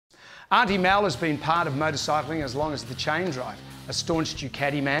Aunty Mal has been part of motorcycling as long as the chain drive. A staunch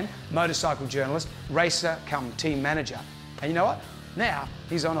Ducati man, motorcycle journalist, racer come team manager. And you know what? Now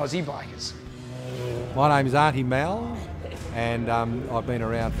he's on Aussie Bikers. My name is Aunty Mal, and I've been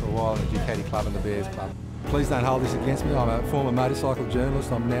around for a while at the Ducati Club and the Bears Club. Please don't hold this against me. I'm a former motorcycle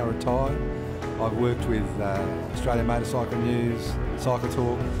journalist. I'm now retired. I've worked with Australian Motorcycle News, Cycle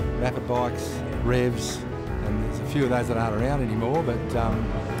Talk, Rapid Bikes, Revs, and there's a few of those that aren't around anymore, but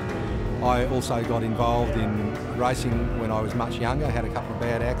I also got involved in racing when I was much younger, had a couple of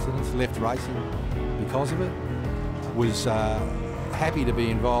bad accidents, left racing because of it. Was happy to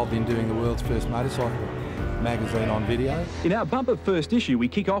be involved in doing the world's first motorcycle magazine on video. In our bumper first issue, we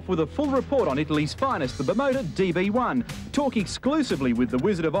kick off with a full report on Italy's finest, the Bimota DB1. Talk exclusively with the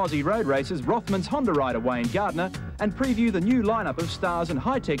wizard of Aussie road races, Rothman's Honda rider Wayne Gardner, and preview the new lineup of stars and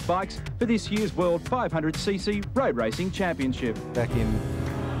high-tech bikes for this year's World 500cc Road Racing Championship. Back in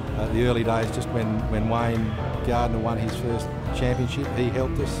the early days, just when Wayne Gardner won his first championship, he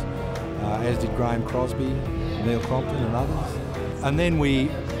helped us, as did Graham Crosby, Neil Crompton and others. And then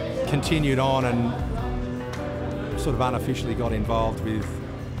we continued on and sort of unofficially got involved with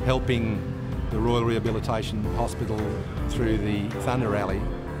helping the Royal Rehabilitation Hospital through the Thunder Rally,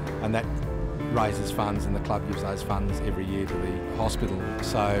 and that raises funds, and the club gives those funds every year to the hospital.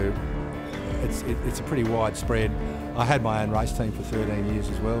 So it's a pretty widespread. I had my own race team for 13 years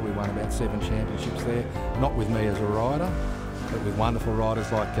as well. We won about 7 championships there, not with me as a rider, but with wonderful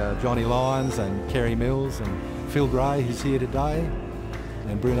riders like Johnny Lyons and Kerry Mills and Phil Gray, who's here today,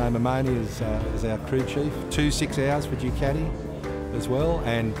 and Bruno Mamoni as our crew chief. 2 6 hours for Ducati as well,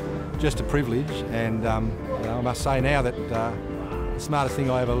 and just a privilege. And you know, I must say now that the smartest thing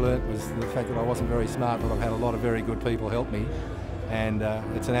I ever learnt was the fact that I wasn't very smart, but I've had a lot of very good people help me, and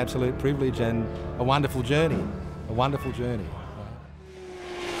it's an absolute privilege and a wonderful journey. A wonderful journey.